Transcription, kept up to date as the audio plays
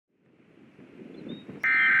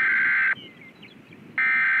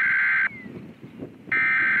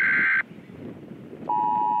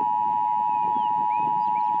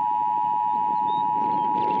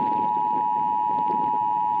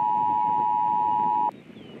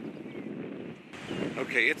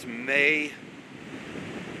Okay, it's May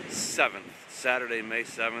 7th, Saturday, May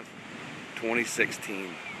 7th, 2016.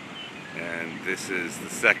 And this is the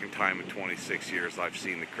second time in 26 years I've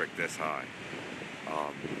seen the creek this high.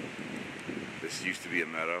 This used to be a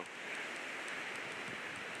meadow.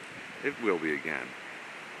 It will be again.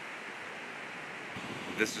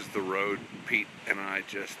 This is the road Pete and I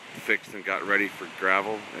just fixed and got ready for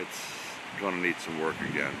gravel. It's gonna need some work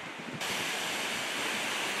again.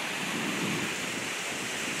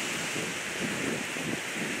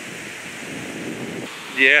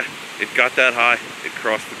 Yeah, it got that high. It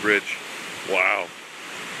crossed the bridge. Wow.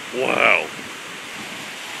 Wow.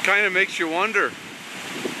 Kind of makes you wonder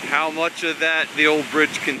how much of that the old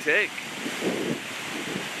bridge can take.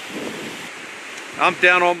 I'm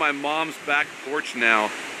down on my mom's back porch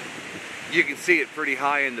now. You can see it pretty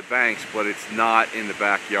high in the banks, but it's not in the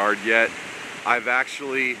backyard yet. I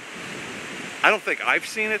don't think I've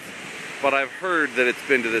seen it, but I've heard that it's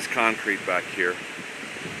been to this concrete back here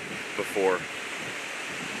before.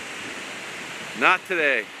 Not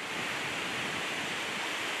today.